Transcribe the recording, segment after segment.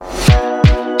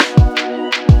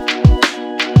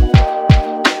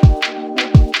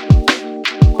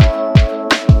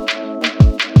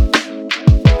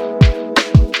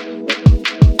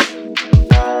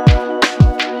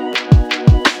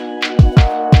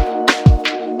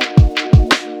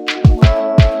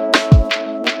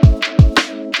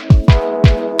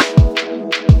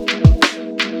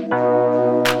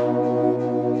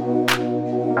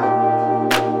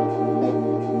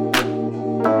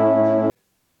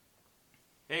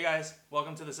guys?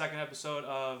 Welcome to the second episode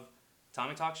of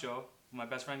Tommy Talk Show with my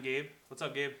best friend Gabe. What's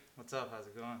up, Gabe? What's up? How's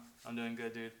it going? I'm doing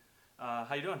good, dude.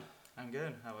 How you doing? I'm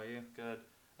good. How about you? Good.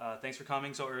 Thanks for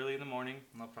coming so early in the morning.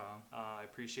 No problem. I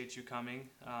appreciate you coming.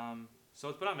 So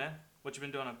what's been up, man? What you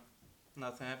been doing?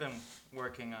 Nothing. I've been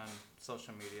working on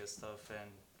social media stuff,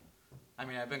 and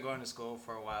I've been going to school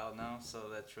for a while now, so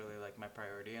that's really like my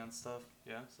priority on stuff.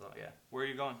 Yeah? So yeah, Where are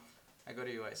you going? I go to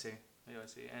UIC, Yeah, I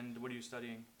see. And what are you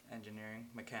studying? engineering,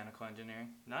 mechanical engineering.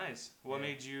 Nice. What Yeah.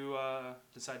 made you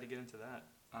decide to get into that?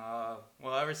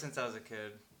 Well, ever since I was a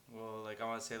kid, I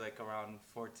want to say like around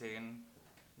 14,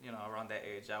 around that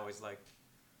age, I always liked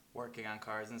working on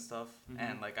cars and stuff,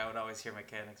 and like I would always hear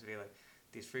mechanics be like,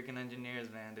 "These freaking engineers,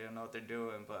 man, they don't know what they're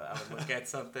doing." But I would look at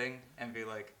something and be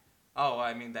like, "Oh,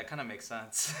 that kind of makes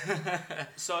sense."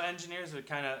 So engineers are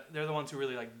they're the ones who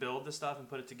really like build the stuff and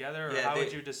put it together, or Yeah, how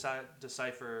would you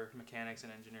decipher mechanics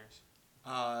and engineers?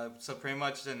 So pretty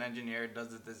much an engineer does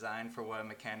the design for what a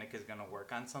mechanic is gonna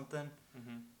work on something,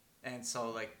 and so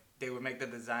like they would make the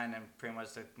design, and pretty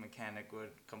much the mechanic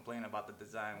would complain about the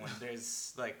design when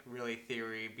there's like really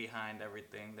theory behind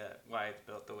everything that why it's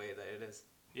built the way that it is.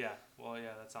 Yeah, well,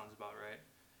 yeah, that sounds about right.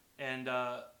 And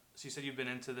so you said you've been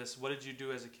into this. What did you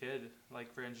do as a kid,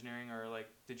 like for engineering, or like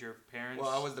did your parents?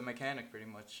 Well, I was the mechanic pretty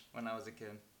much when I was a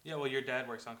kid. Yeah, well, your dad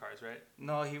works on cars, right?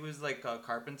 No, he was like a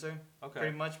carpenter, Okay.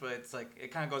 pretty much, but it's like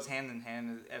it kind of goes hand in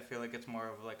hand. I feel like it's more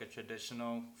of like a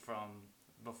traditional from,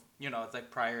 it's like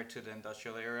prior to the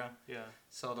industrial era. Yeah.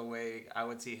 So the way I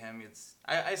would see him,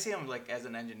 I see him like as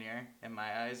an engineer in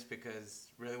my eyes, because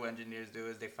really what engineers do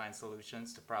is they find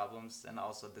solutions to problems and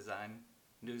also design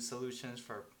new solutions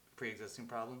for pre-existing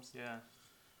problems. Yeah.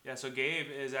 Yeah. So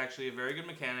Gabe is actually a very good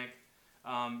mechanic.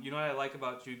 You know what I like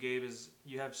about you, Gabe, is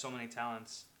you have so many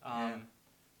talents. Yeah.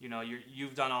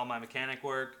 You've done all my mechanic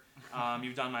work.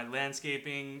 You've done my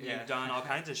landscaping. Yeah. You've done all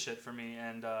kinds of shit for me,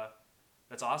 and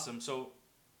that's awesome. So,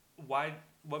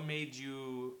 what made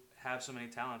you have so many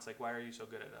talents? Like, why are you so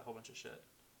good at a whole bunch of shit?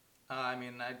 I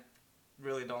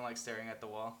really don't like staring at the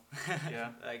wall. Yeah.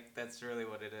 Like that's really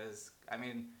what it is.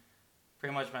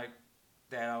 Pretty much my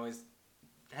dad always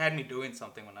had me doing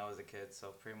something when I was a kid,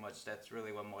 so pretty much that's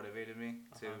really what motivated me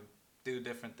to do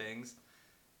different things.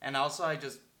 And also I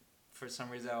just, for some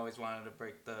reason, I always wanted to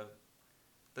break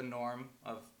the norm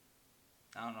of,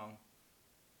 I don't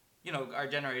know, our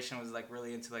generation was like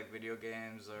really into like video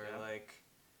games or like,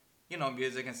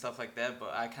 music and stuff like that,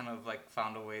 but I kind of like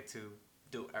found a way to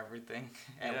do everything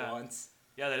at once.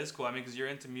 Yeah, that is cool. Because you're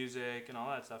into music and all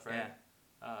that stuff, right?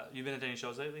 Yeah. You've been at any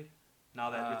shows lately? Now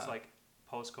that it's like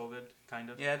post-COVID, kind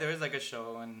of? Yeah, there was like a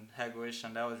show in Hegwish,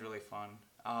 and that was really fun.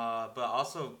 But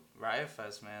also Riot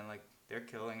Fest, man, like they're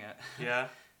killing it. Yeah.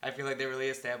 I feel like they really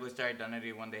established their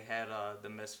identity when they had the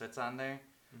Misfits on there,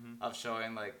 of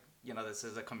showing like, this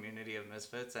is a community of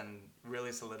misfits, and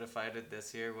really solidified it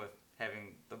this year with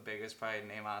having the biggest probably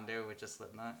name on there, which is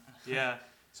Slipknot. Yeah.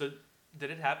 So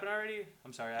did it happen already?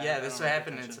 I'm sorry. This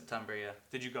happened in September. Yeah.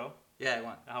 Did you go? Yeah, I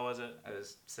went. How was it? I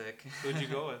was sick. Who'd you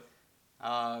go with?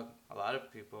 A lot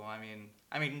of people.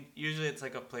 Usually it's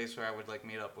like a place where I would like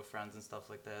meet up with friends and stuff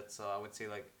like that. So I would see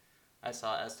like, I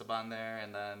saw Esteban there,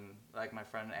 and then like my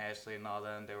friend Ashley and all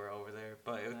them, they were over there.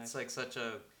 But it's like such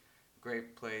a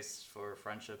great place for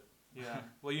friendship. Yeah.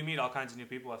 Well, you meet all kinds of new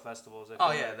people at festivals.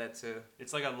 That too.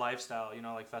 It's like a lifestyle,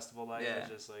 like festival life is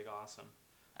just like awesome.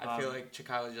 I feel like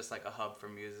Chicago is just like a hub for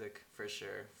music, for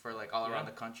sure, for like all around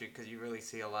the country, because you really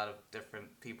see a lot of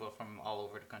different people from all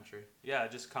over the country. Yeah,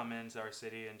 just come into our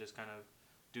city and just kind of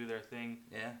do their thing.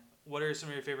 Yeah. What are some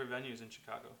of your favorite venues in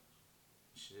Chicago?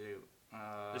 Shoot.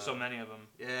 There's so many of them.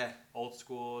 Yeah. Old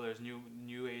school. There's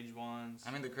new age ones.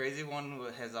 The crazy one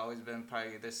has always been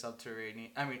probably either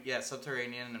Subterranean.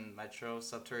 Subterranean and Metro.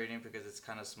 Subterranean because it's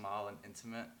kind of small and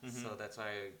intimate, so that's why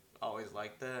I always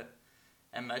liked that.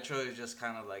 And Metro is just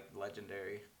kind of like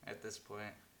legendary at this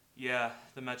point. Yeah,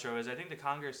 the Metro is. I think the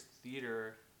Congress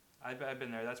Theater, I've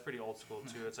been there. That's pretty old school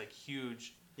too. It's like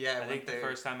huge. Yeah, I think the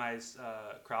first time I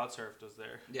crowd surfed was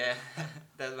there. Yeah,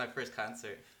 that was my first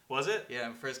concert. Was it? Yeah,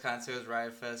 my first concert was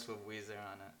Riot Fest with Weezer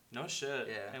on it. No shit.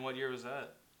 Yeah. And what year was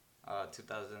that?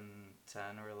 2010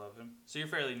 or 11. So you're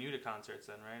fairly new to concerts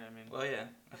then, right? Well, yeah.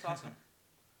 That's awesome.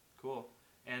 Cool.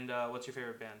 And what's your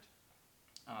favorite band?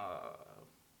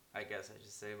 I guess I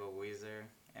should say about Weezer,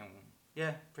 and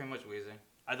yeah, pretty much Weezer.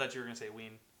 I thought you were gonna say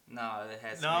Ween. No, it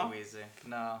has to be Weezer.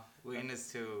 No, Ween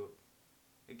is too.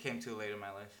 It came too late in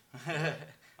my life.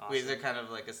 Awesome. Weezer kind of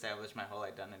like established my whole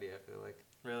identity. I feel like.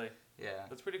 Really? Yeah.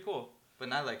 That's pretty cool. But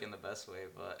not like in the best way,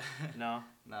 but. No.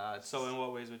 No. So in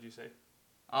what ways would you say?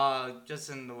 Just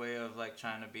in the way of like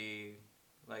trying to be,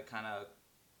 like kind of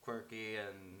quirky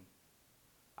and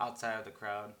outside of the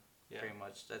crowd. Yeah. Pretty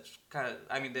much. That's kind of.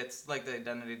 I mean, that's like the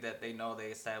identity that they know they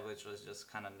established was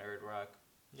just kind of nerd rock.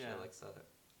 Yeah. Shit like that.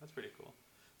 That's pretty cool.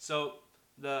 So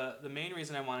the main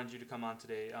reason I wanted you to come on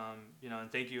today,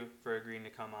 and thank you for agreeing to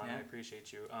come on. Yeah. I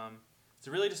appreciate you. It's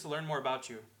really just to learn more about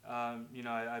you.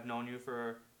 I've known you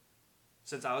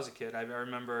since I was a kid. I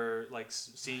remember like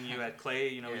seeing you at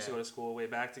Clay. We used to go to school way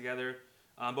back together,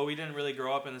 but we didn't really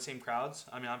grow up in the same crowds.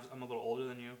 I mean, I'm a little older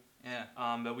than you. Yeah.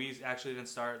 But we actually didn't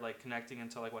start like connecting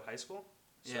until like high school.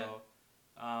 So,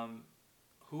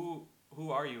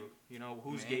 who are you?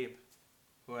 Who's Me? Gabe?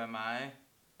 Who am I?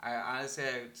 I honestly,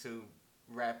 to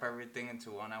wrap everything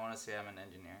into one, I want to say I'm an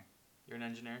engineer. You're an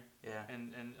engineer. Yeah.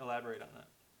 And elaborate on that.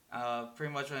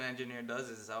 Pretty much what an engineer does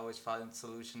is always find a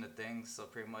solution to things. So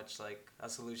pretty much like a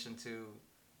solution to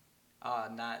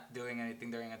not doing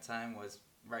anything during a time was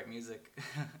write music.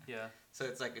 Yeah. So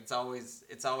it's always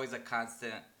a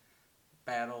constant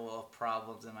battle of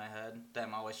problems in my head that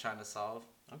I'm always trying to solve.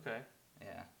 Okay.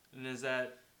 Yeah. And is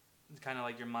that kind of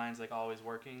like your mind's like always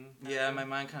working? Yeah, my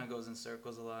mind kind of goes in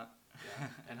circles a lot. Yeah.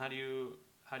 And how do you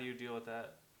deal with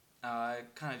that? I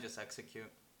kind of just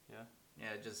execute. Yeah.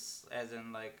 Yeah, just as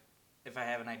in like, if I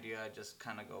have an idea, I just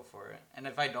kind of go for it. And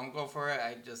if I don't go for it,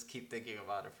 I just keep thinking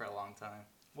about it for a long time.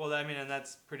 Well, I mean, and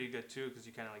that's pretty good too, because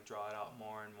you kind of like draw it out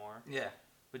more and more. Yeah.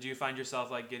 But do you find yourself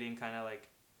like getting kind of like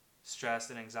stressed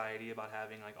and anxiety about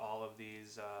having like all of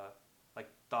these like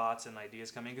thoughts and ideas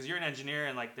coming? Because you're an engineer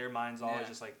and like their mind's always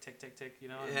just like tick, tick, tick,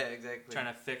 Yeah, exactly.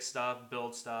 Trying to fix stuff,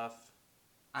 build stuff.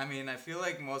 I mean, I feel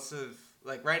like most of,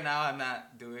 like right now I'm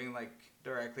not doing like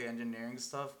directly engineering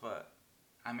stuff, but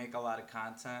I make a lot of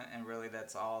content, and really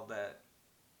that's all that,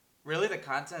 really the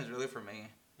content is really for me.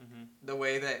 Mm-hmm. The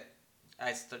way that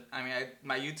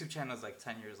my YouTube channel is like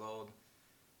 10 years old,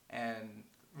 and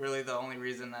really the only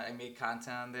reason that I make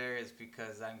content on there is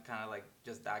because I'm kind of like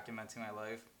just documenting my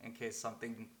life in case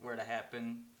something were to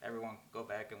happen. Everyone can go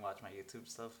back and watch my YouTube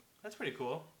stuff. That's pretty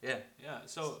cool. Yeah. Yeah.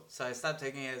 So I stopped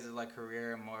taking it as a like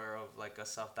career and more of like a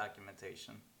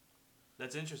self-documentation.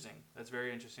 that's interesting. That's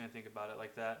very interesting to think about it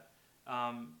like that.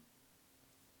 Tell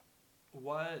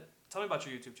me about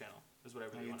your YouTube channel. Is what I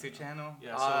really My want to YouTube know. channel?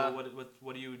 Yeah. So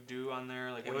what do you do on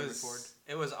there? Like what do you record?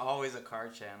 It was always a car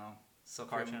channel. So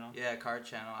car channel? Yeah, car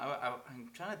channel. I'm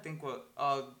trying to think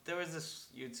there was this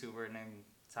YouTuber named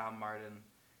Tom Martin,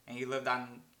 and he lived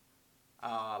on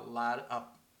a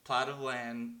plot of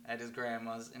land at his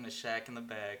grandma's in a shack in the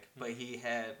back, but he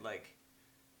had like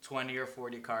 20 or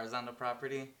 40 cars on the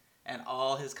property, and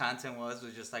all his content was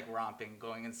just like romping,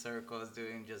 going in circles,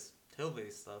 doing just hillbilly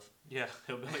stuff. Yeah,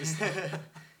 hillbilly stuff.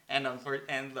 and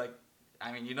like,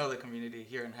 I mean, the community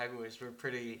here in Hegewisch, we're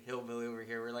pretty hillbilly over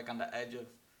here. We're like on the edge of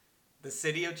the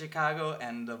city of Chicago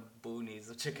and the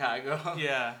boonies of Chicago.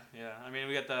 Yeah. I mean,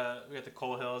 we got the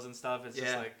coal hills and stuff. It's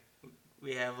just like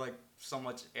we have like so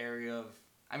much area of.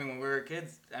 I mean, when we were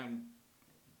kids,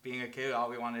 being a kid, all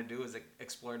we wanted to do was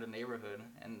explore the neighborhood,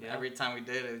 and every time we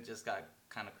did, it just got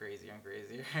kind of crazier and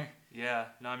crazier. Yeah.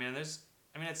 No, I mean,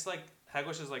 it's like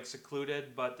Hegewisch is like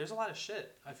secluded, but there's a lot of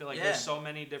shit. I feel like there's so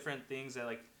many different things that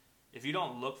like if you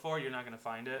don't look for it, you're not gonna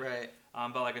find it. Right.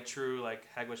 But like a true like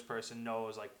Hegewisch person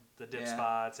knows like the dip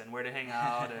spots and where to hang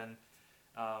out and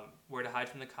where to hide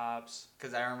from the cops.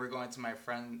 Because I remember going to my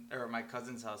friend or my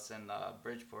cousin's house in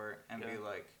Bridgeport and be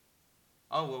like,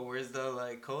 "Oh, well, where's the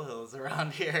like coal hills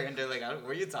around here?" And they're like,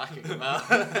 "What are you talking about?"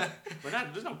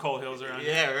 There's no coal hills around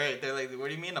here. Yeah, right. They're like, "What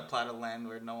do you mean a plot of land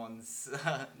where no one's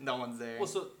there?" Well,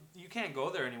 so you can't go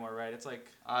there anymore, right? It's like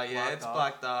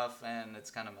blocked off, and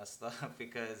it's kind of messed up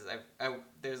because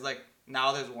there's like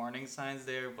now there's warning signs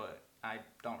there, but I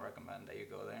don't recommend that you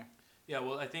go there. Yeah,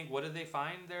 well, I think what did they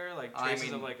find there? Like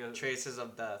traces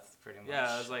of death, pretty much.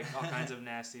 Yeah, it was like all kinds of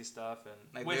nasty stuff,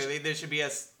 and like there should be a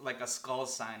skull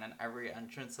sign on every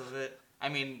entrance of it. I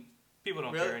mean, people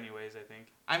don't care anyways. I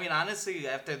think. I mean, honestly,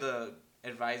 after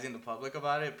advising the public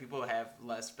about it, people have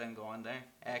less been going there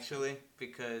actually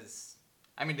because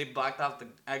I mean they blocked off the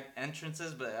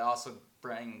entrances, but it also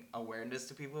bring awareness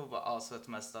to people. But also, it's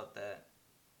messed up that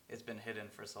it's been hidden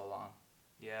for so long.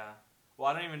 Yeah. Well,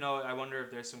 I don't even know. I wonder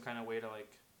if there's some kind of way to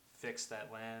like fix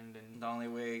that land. And the only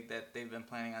way that they've been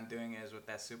planning on doing it is with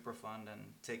that super fund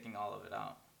and taking all of it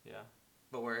out. Yeah.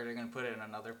 But where are they gonna put it in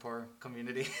another poor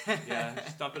community? Yeah,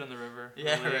 just dump it in the river.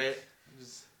 Yeah, right.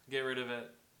 Just get rid of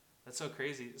it. That's so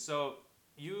crazy. So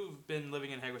you've been living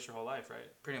in Hegewisch your whole life,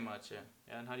 right? Pretty much, yeah.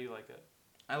 Yeah, and how do you like it?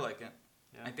 I like it.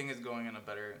 Yeah. I think it's going in a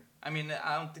better. I mean,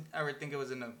 I don't ever think it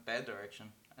was in a bad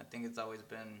direction. I think it's always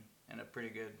been in a pretty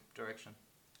good direction.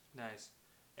 Nice.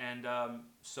 And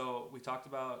so we talked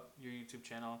about your YouTube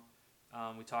channel.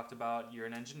 We talked about you're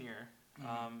an engineer.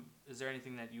 Mm-hmm. Is there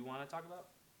anything that you want to talk about?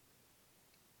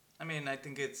 I mean, I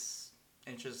think it's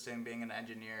interesting being an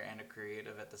engineer and a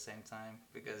creative at the same time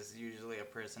because usually a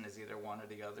person is either one or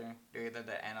the other. They're either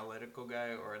the analytical guy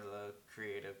or the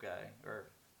creative guy or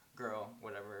girl,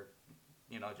 whatever,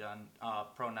 John,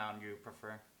 pronoun you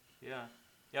prefer. Yeah.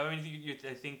 Yeah, I mean,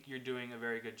 I think you're doing a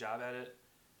very good job at it.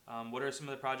 What are some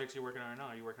of the projects you're working on right now?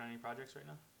 Are you working on any projects right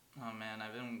now? Oh man,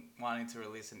 I've been wanting to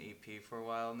release an EP for a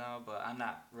while now, but I'm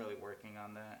not really working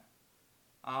on that.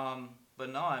 But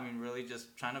no, I mean, really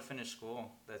just trying to finish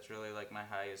school. That's really like my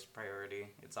highest priority.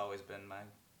 It's always been my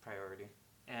priority.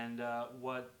 And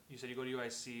what you said you go to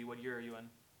UIC. What year are you in?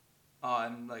 Oh,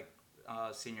 I'm like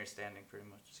senior standing pretty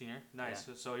much. Senior. Nice.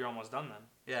 Yeah. So you're almost done then.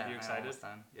 Yeah, Are you I'm excited? almost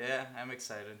done. Yeah, I'm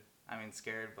excited. I mean,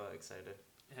 scared but excited.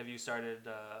 Have you started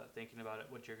thinking about it?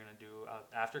 What you're gonna do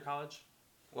after college?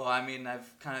 Well, I mean,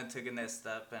 I've kind of taken that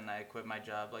step and I quit my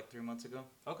job like 3 months ago.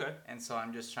 Okay. And so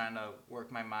I'm just trying to work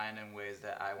my mind in ways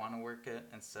that I want to work it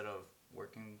instead of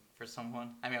working for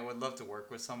someone. I mean, I would love to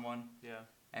work with someone. Yeah.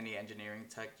 Any engineering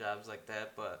tech jobs like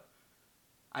that, but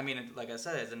I mean, like I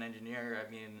said, as an engineer,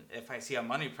 I mean, if I see a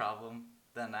money problem,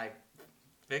 then I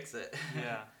fix it.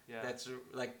 Yeah. Yeah. That's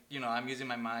like, I'm using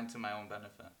my mind to my own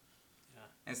benefit. Yeah.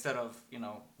 Instead of,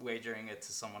 wagering it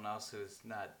to someone else who's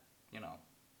not,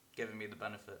 giving me the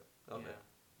benefit of it.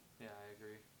 Yeah, I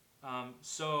agree.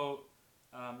 So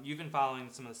you've been following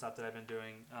some of the stuff that I've been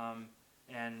doing,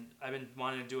 and I've been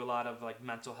wanting to do a lot of like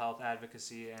mental health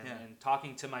advocacy and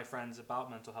talking to my friends about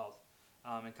mental health,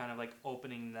 and kind of like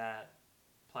opening that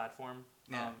platform.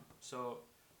 Yeah.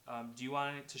 Do you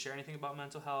want to share anything about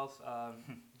mental health?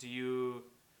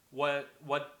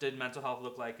 What did mental health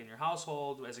look like in your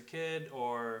household as a kid,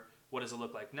 or what does it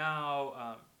look like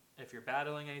now? If you're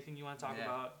battling anything you want to talk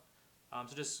about,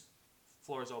 so just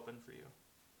floor is open for you.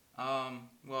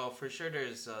 Well, for sure,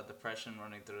 there's depression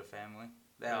running through the family.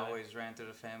 That Really? always ran through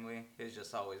the family. It's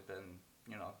just always been,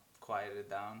 quieted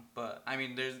down. But I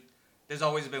mean, there's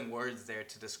always been words there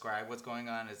to describe what's going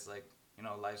on. It's like,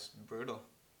 life's brutal,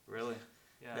 really.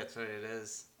 Yeah. That's what it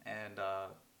is. And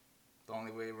the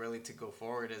only way really to go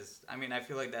forward is, I mean, I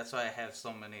feel like that's why I have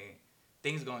so many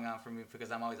things going on for me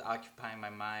because I'm always occupying my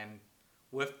mind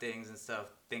with things instead of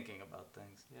thinking about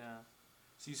things. Yeah.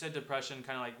 So you said depression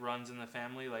kind of like runs in the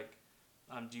family. Like,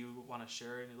 do you want to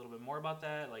share a little bit more about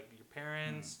that? Like your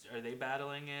parents, are they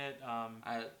battling it?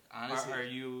 I honestly, are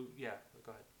you? Yeah.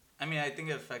 Go ahead. I mean, I think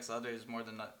it affects others more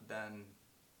than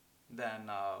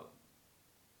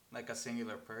like a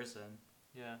singular person.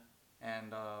 Yeah.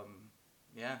 And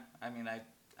yeah, I mean,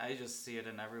 I just see it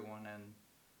in everyone, and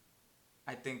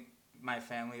I think my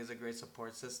family is a great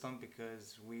support system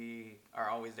because we are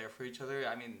always there for each other.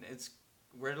 I mean,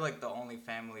 we're like the only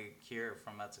family here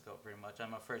from Mexico, pretty much.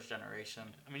 I'm a first generation.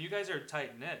 I mean, you guys are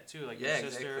tight knit too. Like your sister,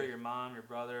 exactly. your mom, your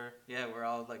brother. Yeah, we're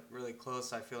all like really close.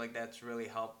 So I feel like that's really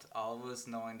helped all of us,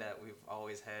 knowing that we've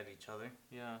always had each other.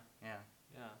 Yeah. Yeah.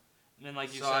 Yeah. And then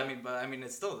like you so, said. I mean,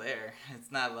 it's still there.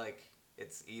 It's not like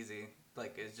it's easy.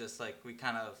 Like it's just like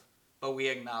but we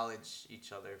acknowledge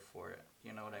each other for it.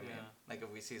 You know what I mean? Yeah. Like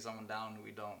if we see someone down,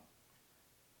 we don't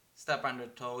step on their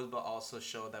toes, but also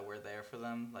show that we're there for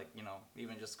them. Like,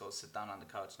 even just go sit down on the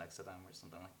couch next to them or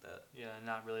something like that. Yeah,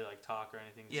 not really like talk or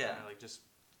anything. Just Yeah. Kinda, like just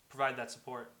provide that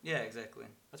support. Yeah, exactly.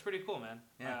 That's pretty cool, man.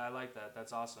 Yeah. I like that.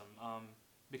 That's awesome.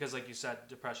 Because like you said,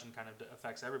 depression kind of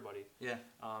affects everybody. Yeah.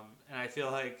 And I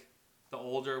feel like the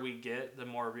older we get, the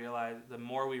more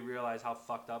we realize how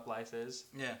fucked up life is.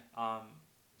 Yeah.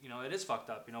 It is fucked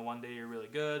up. One day you're really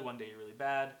good, one day you're really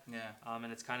bad. Yeah.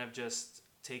 And it's kind of just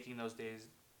taking those days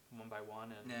one by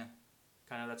one, and Yeah.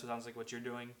 kind of that's what sounds like what you're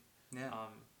doing. Yeah.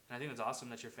 And I think it's awesome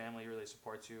that your family really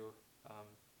supports you.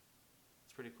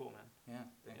 It's pretty cool, man. Yeah.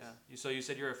 Thanks. Yeah. So you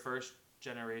said you're a first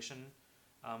generation.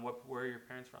 Where are your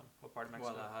parents from? What part of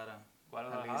Mexico?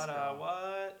 Guadalajara. Jalisco.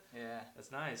 What? Yeah.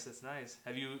 That's nice. That's nice.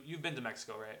 You've been to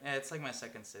Mexico, right? Yeah, it's like my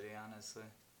second city, honestly.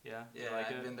 Yeah. Yeah, You like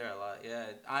I've it? been there a lot. Yeah,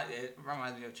 it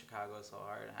reminds me of Chicago so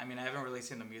hard. I mean, I haven't really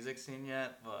seen the music scene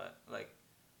yet, but like,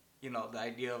 the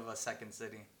idea of a second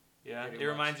city. Yeah. pretty It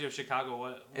much. reminds you of Chicago.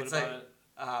 What It's about like-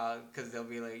 it? Because they'll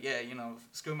be like, yeah,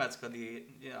 screw Mexico,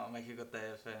 Mexico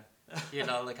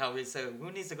TF. Like how we say,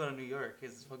 who needs to go to New York?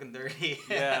 It's fucking dirty.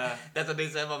 Yeah. That's what they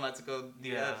say about Mexico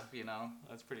DF, Yeah.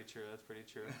 That's pretty true.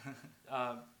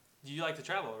 You like to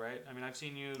travel, right? I mean, I've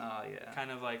seen you Oh, yeah. kind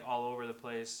of like all over the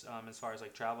place as far as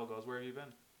like travel goes. Where have you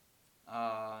been?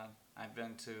 I've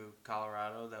been to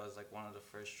Colorado. That was like one of the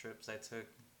first trips I took,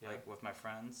 Yeah. like with my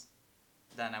friends.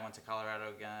 Then I went to Colorado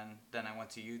again. Then I went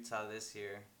to Utah this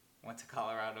year. Went to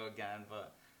Colorado again.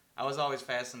 But I was always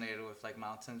fascinated with like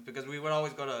mountains because we would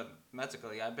always go to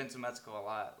Mexico. Yeah, I've been to Mexico a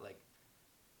lot, like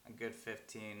a good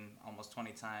 15, almost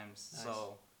 20 times. Nice.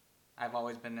 So I've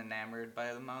always been enamored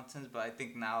by the mountains, but I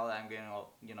think now that I'm getting,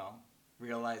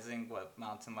 realizing what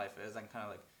mountain life is, I'm kind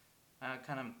of like, I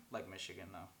kind of like Michigan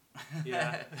now.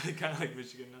 Yeah, kind of like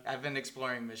Michigan now. I've been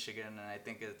exploring Michigan, and I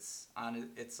think it's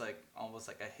like almost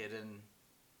like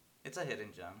it's a hidden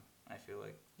gem. I feel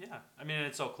like. Yeah, I mean,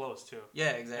 it's so close too.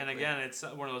 Yeah, exactly. And again, it's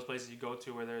one of those places you go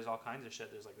to where there's all kinds of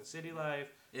shit. There's like the city life.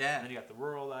 Yeah. And then you got the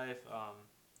rural life.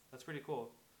 That's pretty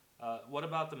cool. What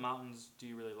about the mountains do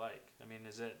you really like? I mean,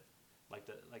 is it like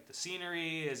the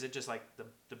scenery? Is it just like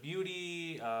the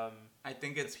beauty? I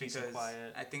think it's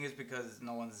because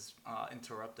no one's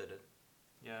interrupted it.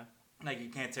 Yeah. Like you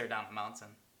can't tear down a mountain.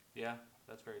 Yeah,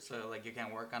 that's very true. So like you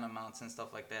can't work on a mountain,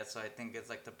 stuff like that. So I think it's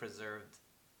like the preserved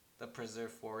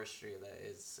forestry that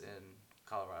is in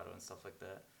Colorado and stuff like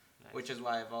that. Nice. Which is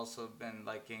why I've also been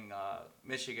liking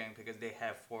Michigan, because they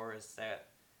have forests that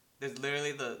there's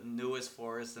literally the newest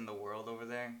forest in the world over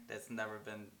there that's never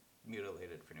been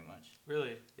mutilated, pretty much.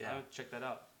 Really? Yeah. I would check that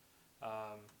out.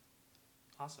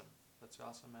 Awesome. That's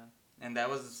awesome, man. And that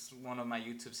was one of my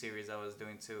YouTube series I was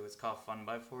doing too. It's called Fun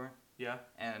by 4. Yeah.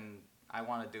 And I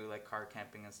want to do like car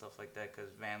camping and stuff like that because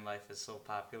van life is so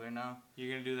popular now.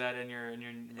 You're gonna do that in your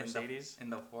Mercedes? In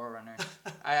the 4Runner.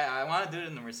 I want to do it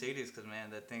in the Mercedes because,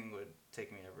 man, that thing would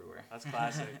take me everywhere. That's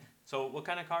classic. So what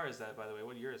kind of car is that, by the way?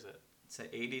 What year is it? It's an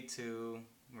 82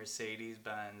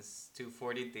 Mercedes-Benz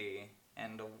 240D.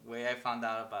 And the way I found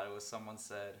out about it was someone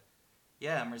said,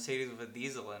 yeah, a Mercedes with a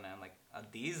diesel in it. I'm like, a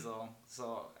diesel?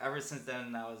 So ever since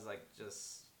then, I was like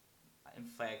just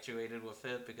infatuated with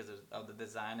it because of the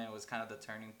design. It was kind of the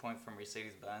turning point for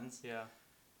Mercedes-Benz. Yeah.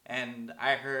 And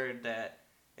I heard that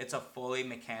it's a fully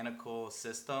mechanical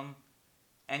system.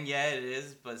 And yeah, it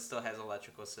is, but it still has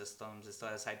electrical systems. It still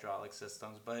has hydraulic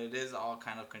systems, but it is all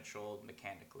kind of controlled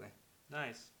mechanically.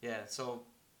 Nice. Yeah, so,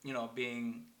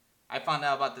 I found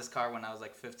out about this car when I was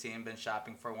like 15, been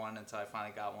shopping for one until I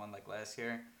finally got one like last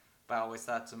year. But I always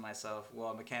thought to myself, well,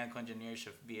 a mechanical engineer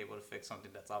should be able to fix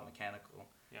something that's all mechanical.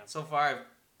 Yeah. So far, I've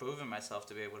proven myself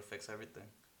to be able to fix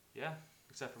everything. Yeah,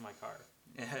 except for my car.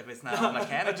 Yeah, but it's not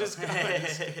mechanical. just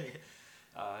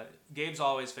Gabe's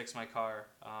always fixed my car,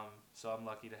 so I'm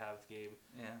lucky to have Gabe.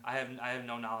 Yeah. I have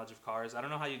no knowledge of cars. I don't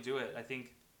know how you do it. I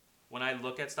think when I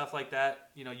look at stuff like that,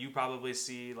 you probably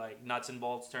see like nuts and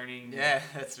bolts turning. Yeah,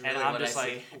 that's really what I see. And I'm what just I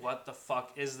like, see. what the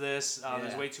fuck is this? Yeah.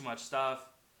 There's way too much stuff.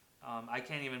 I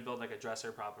can't even build like a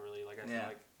dresser properly. Like I feel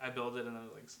like I build it and then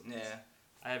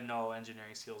I have no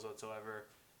engineering skills whatsoever.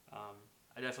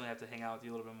 I definitely have to hang out with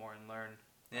you a little bit more and learn.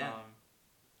 Yeah.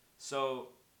 So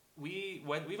we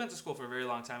went to school for a very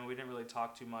long time and we didn't really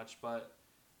talk too much, but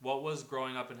what was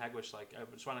growing up in Hegewisch like? I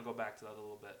just want to go back to that a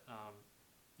little bit.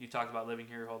 You talked about living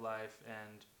here your whole life,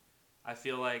 and I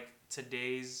feel like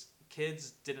today's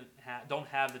kids don't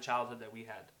have the childhood that we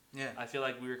had. Yeah. I feel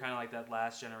like we were kind of like that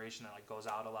last generation that like goes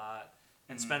out a lot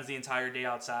and spends the entire day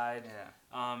outside. Yeah.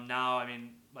 Now, I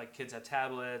mean, like kids have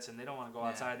tablets and they don't want to go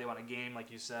outside. They want to game,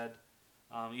 like you said.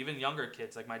 Even younger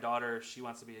kids, like my daughter, she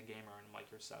wants to be a gamer, and I'm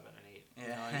like, you're 7 and 8. Yeah. You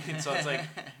know what I mean? So it's like,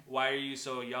 why are you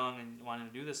so young and wanting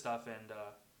to do this stuff? And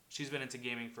she's been into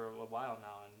gaming for a while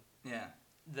now, and yeah.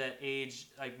 the age,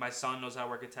 like my son knows how to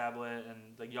work a tablet,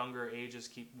 and the younger ages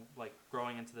keep like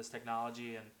growing into this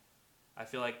technology, and I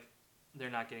feel like they're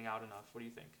not getting out enough. What do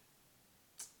you think?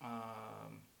 I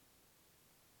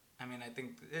mean, I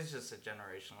think it's just a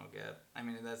generational gap. I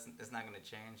mean, it's not going to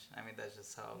change. I mean, that's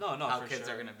just how kids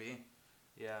are going to be.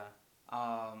 Yeah.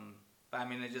 But I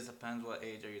mean, it just depends what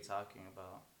age are you talking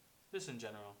about. Just in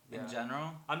general. In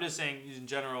general? I'm just saying, in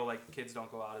general, like kids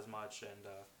don't go out as much, and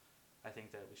I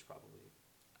think that we should probably.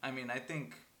 I mean, I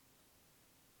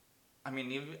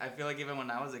feel like even when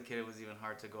I was a kid, it was even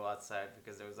hard to go outside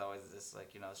because there was always this,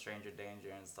 like, stranger danger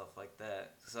and stuff like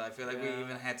that. So I feel like we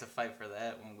even had to fight for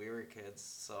that when we were kids.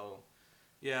 So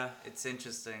yeah, it's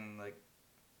interesting, like,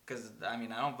 because, I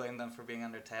mean, I don't blame them for being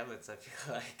on their tablets. I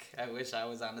feel like I wish I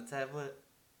was on a tablet.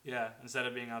 Yeah, instead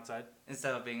of being outside?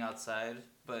 Instead of being outside.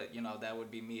 But, that would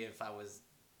be me if I was,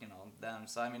 them.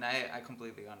 So, I mean, I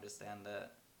completely understand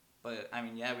that. But, I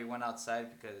mean, yeah, we went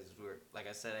outside because we were, like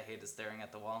I said, I hated staring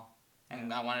at the wall.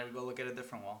 And I wanted to go look at a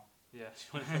different wall. Yeah.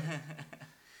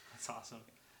 That's awesome.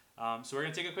 So we're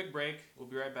going to take a quick break. We'll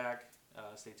be right back.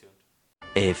 Stay tuned.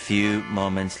 A few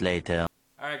moments later.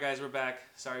 All right, guys, we're back.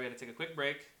 Sorry we had to take a quick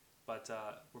break, but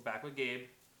we're back with Gabe.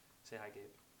 Say hi,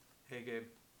 Gabe. Hey, Gabe.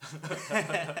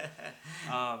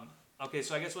 Okay,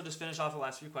 so I guess we'll just finish off the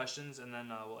last few questions, and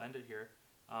then we'll end it here.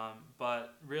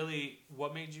 But really,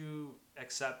 what made you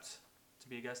accept to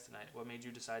be a guest tonight? What made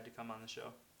you decide to come on the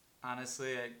show?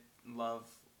 Honestly, I love,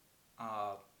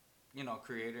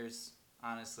 creators.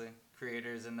 Honestly,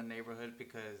 creators in the neighborhood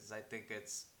because I think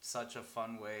it's such a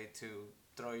fun way to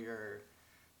throw your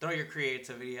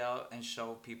creativity out and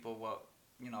show people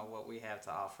what we have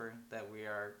to offer, that we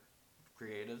are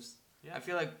creatives. Yeah. I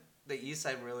feel like the East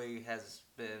Side really has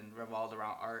been revolved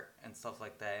around art and stuff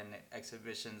like that, and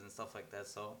exhibitions and stuff like that.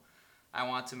 So I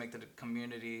want to make the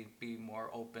community be more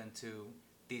open to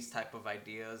these type of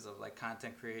ideas of like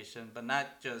content creation, but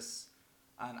not just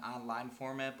an online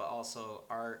format, but also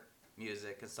art,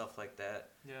 music, and stuff like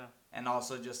that. Yeah. And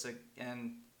also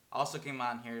and also came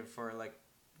on here for like,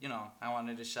 I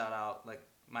wanted to shout out like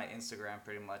my Instagram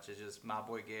pretty much is just my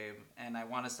boy Gabe, and I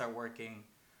want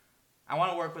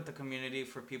to work with the community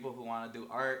for people who want to do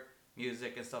art,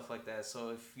 music, and stuff like that. So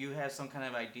if you have some kind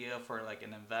of idea for like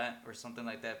an event or something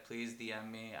like that, please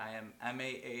DM me. I am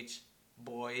MAH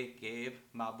Boy Gabe,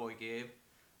 my boy Gabe.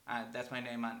 That's my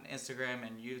name on Instagram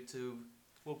and YouTube.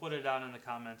 We'll put it down in the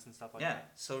comments and stuff like Yeah.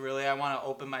 that. So really, I want to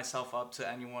open myself up to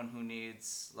anyone who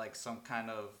needs like some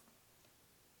kind of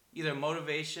either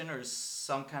motivation or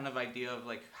some kind of idea of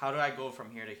like, how do I go from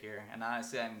here to here? And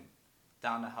honestly, I'm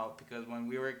down to help, because when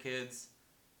we were kids,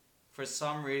 for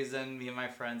some reason, me and my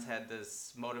friends had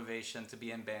this motivation to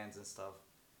be in bands and stuff.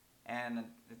 And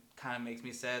it kind of makes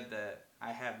me sad that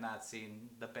I have not seen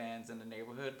the bands in the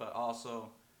neighborhood, but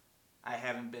also I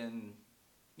haven't been,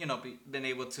 been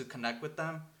able to connect with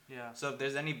them. Yeah. So if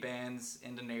there's any bands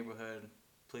in the neighborhood,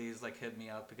 please like hit me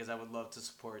up, because I would love to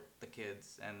support the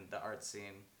kids and the art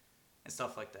scene and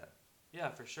stuff like that. Yeah,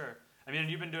 for sure. I mean,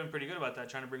 you've been doing pretty good about that,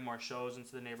 trying to bring more shows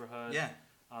into the neighborhood. Yeah.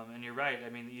 And you're right.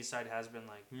 I mean, the East Side has been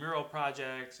like mural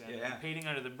projects and painting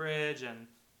under the bridge and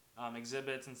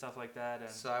exhibits and stuff like that.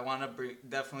 And so I want to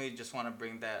definitely just want to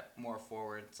bring that more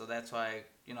forward. So that's why,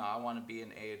 I want to be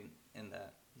an aid in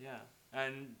that. Yeah.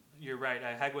 And you're right.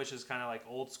 Hegwish is kind of like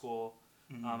old school.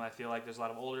 Mm-hmm. I feel like there's a lot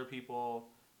of older people.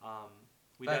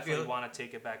 We But definitely want to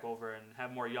take it back over and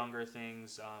have more younger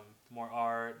things, more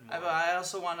art. More... I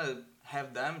also want to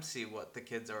have them see what the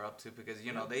kids are up to, because,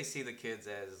 they see the kids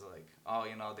as like, oh,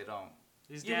 they don't.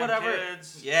 These damn whatever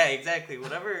kids. Yeah, exactly.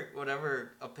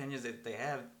 Whatever opinions that they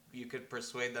have, you could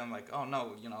persuade them like, oh,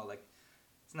 no, like,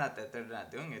 it's not that they're not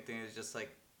doing anything. It's just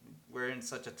like we're in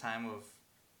such a time of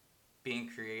being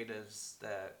creatives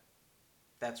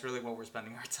that's really what we're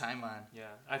spending our time on. Yeah.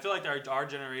 I feel like our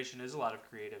generation is a lot of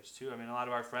creatives, too. I mean, a lot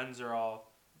of our friends are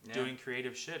all doing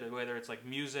creative shit, whether it's like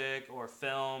music or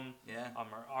film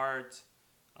or art.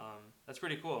 That's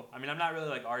pretty cool. I mean, I'm not really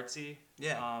like artsy.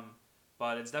 Yeah.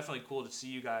 But it's definitely cool to see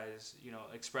you guys,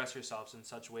 express yourselves in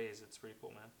such ways. It's pretty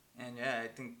cool, man. And I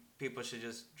think people should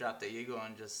just drop the ego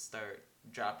and just start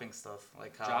dropping stuff.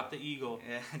 Like how... Drop the ego.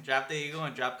 Yeah, drop the ego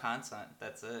and drop content.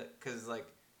 That's it. Because, like,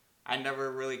 I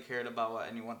never really cared about what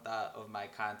anyone thought of my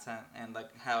content. And,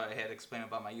 like, how I had explained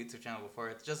about my YouTube channel before,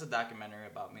 it's just a documentary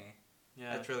about me.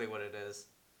 Yeah. That's really what it is.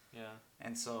 Yeah.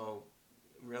 And so...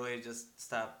 really just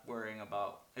stop worrying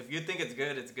about, if you think it's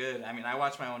good, it's good. I mean, I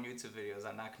watch my own YouTube videos,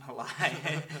 I'm not gonna lie.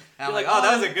 And I'm like, oh,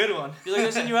 that was a good one. You're like,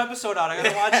 there's a new episode out, I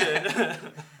gotta watch it.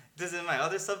 This is my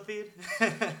other sub feed.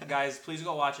 Guys, please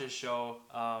go watch his show.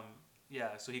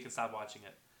 So he can stop watching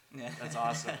it. Yeah. That's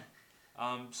awesome.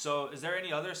 So is there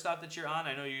any other stuff that you're on?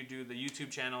 I know you do the YouTube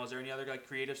channel. Is there any other like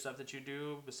creative stuff that you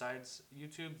do besides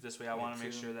YouTube? This way I want to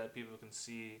make sure that people can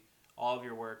see all of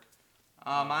your work.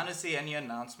 Honestly, any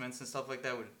announcements and stuff like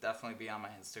that would definitely be on my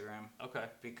Instagram. Okay.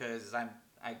 Because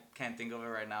I can't think of it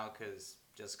right now, because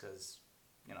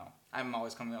I'm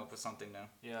always coming up with something new.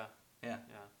 Yeah. Yeah.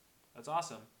 Yeah. That's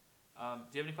awesome.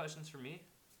 Do you have any questions for me?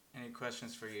 Any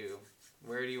questions for you?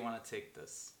 Where do you want to take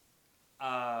this?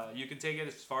 You can take it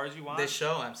as far as you want. This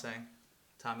show, I'm saying.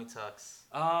 Tommy Talks.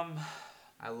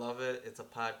 I love it. It's a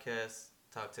podcast.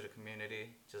 Talk to the community.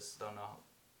 Just don't know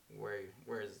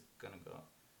where it's going to go.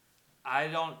 I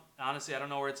don't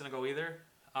know where it's going to go either.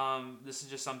 This is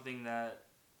just something that,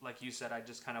 like you said, I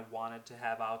just kind of wanted to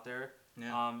have out there.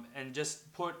 Yeah. And just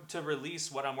to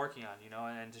release what I'm working on,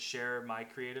 and to share my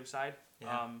creative side.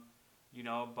 Yeah.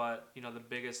 But, the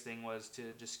biggest thing was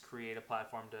to just create a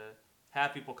platform to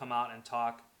have people come out and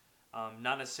talk,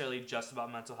 not necessarily just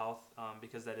about mental health,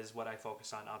 because that is what I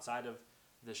focus on outside of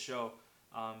the show,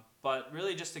 but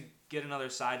really just to get another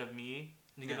side of me,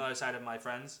 to get another side of my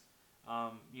friends.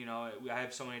 I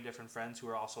have so many different friends who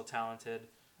are also talented.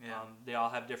 Yeah. They all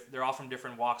have they're all from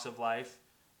different walks of life.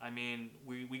 I mean,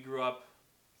 we grew up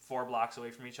 4 blocks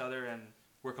away from each other, and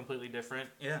we're completely different.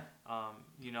 Yeah.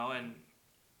 And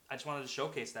I just wanted to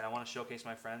showcase that. I want to showcase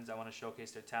my friends. I want to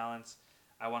showcase their talents.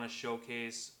 I want to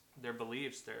showcase their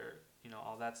beliefs, their,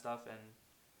 all that stuff. And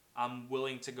I'm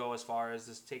willing to go as far as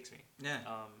this takes me. Yeah.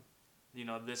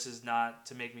 This is not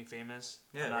to make me famous.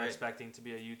 Yeah, I'm not right. expecting to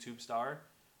be a YouTube star.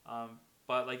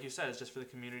 But like you said, it's just for the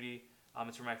community.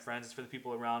 It's for my friends. It's for the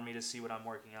people around me to see what I'm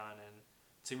working on and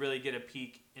to really get a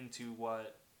peek into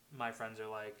what my friends are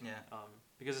like. Yeah.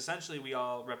 Because essentially we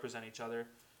all represent each other.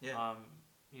 Yeah.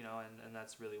 You know, and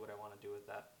that's really what I want to do with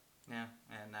that. Yeah,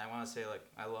 and I want to say, like,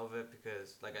 I love it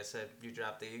because, like I said, you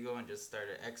dropped the ego and just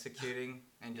started executing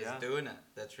and just doing it.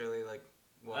 That's really, like,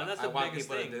 what and that's I the want biggest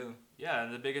people thing. to do. Yeah,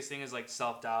 and the biggest thing is, like,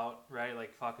 self-doubt, right?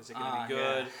 Like, fuck, is it going to be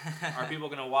good? Yeah. Are people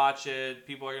going to watch it?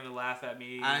 People are going to laugh at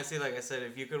me? Honestly, like I said,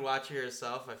 if you could watch it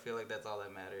yourself, I feel like that's all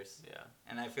that matters. Yeah.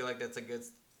 And I feel like that's a good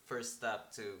first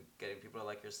step to getting people to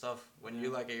like your stuff. When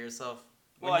you like it yourself.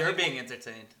 When you're being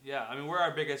entertained. Yeah, I mean, we're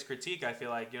our biggest critique. I feel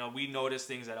like, you know, we notice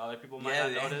things that other people might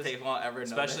not notice. They won't ever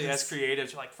notice. Especially as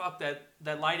creatives. You're like, fuck,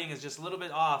 that lighting is just a little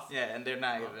bit off. Yeah, and they're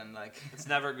not even, like... It's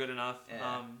never good enough.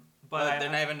 Yeah. But they're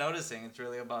not even noticing. It's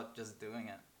really about just doing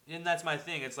it. And that's my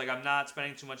thing. It's like I'm not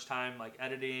spending too much time, like,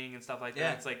 editing and stuff like that.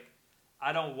 Yeah. It's like,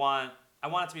 I want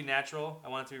it to be natural. I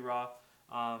want it to be raw.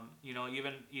 You know,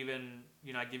 even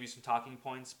you know, I give you some talking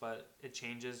points, but it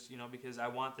changes, you know, because I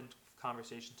want the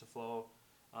conversation to flow.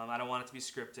 I don't want it to be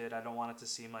scripted. I don't want it to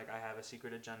seem like I have a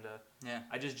secret agenda. Yeah.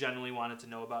 I just genuinely wanted to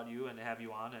know about you and have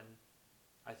you on, and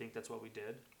I think that's what we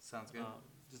did. Sounds good.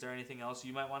 Is there anything else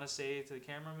you might want to say to the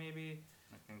camera, maybe?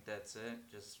 I think that's it.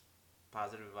 Just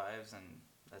positive vibes, and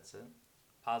that's it.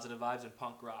 Positive vibes and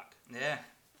punk rock. Yeah.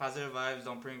 Positive vibes.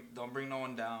 Don't bring no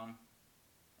one down.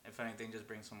 If anything, just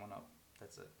bring someone up.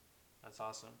 That's it. That's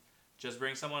awesome. Just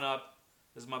bring someone up.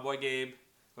 This is my boy Gabe.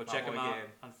 Go check him out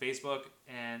on Facebook.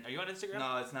 And are you on Instagram?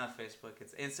 No, it's not Facebook.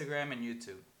 It's Instagram and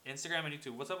YouTube. Instagram and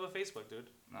YouTube. What's up with Facebook, dude?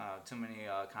 Too many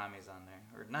commies on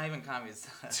there. Or not even commies.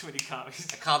 Too many commies.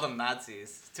 I call them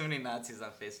Nazis. Too many Nazis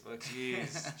on Facebook.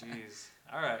 Jeez.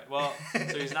 All right. Well,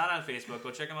 so he's not on Facebook.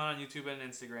 Go check him out on YouTube and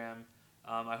Instagram.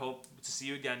 I hope to see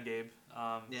you again, Gabe.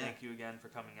 Thank you again for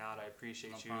coming out. I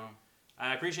appreciate you. Problem.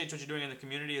 I appreciate what you're doing in the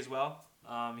community as well.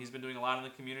 He's been doing a lot in the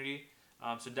community.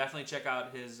 So definitely check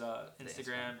out his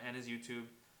Instagram and his YouTube.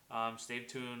 Stay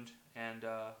tuned, and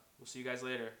we'll see you guys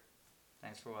later.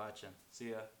 Thanks for watching.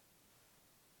 See ya.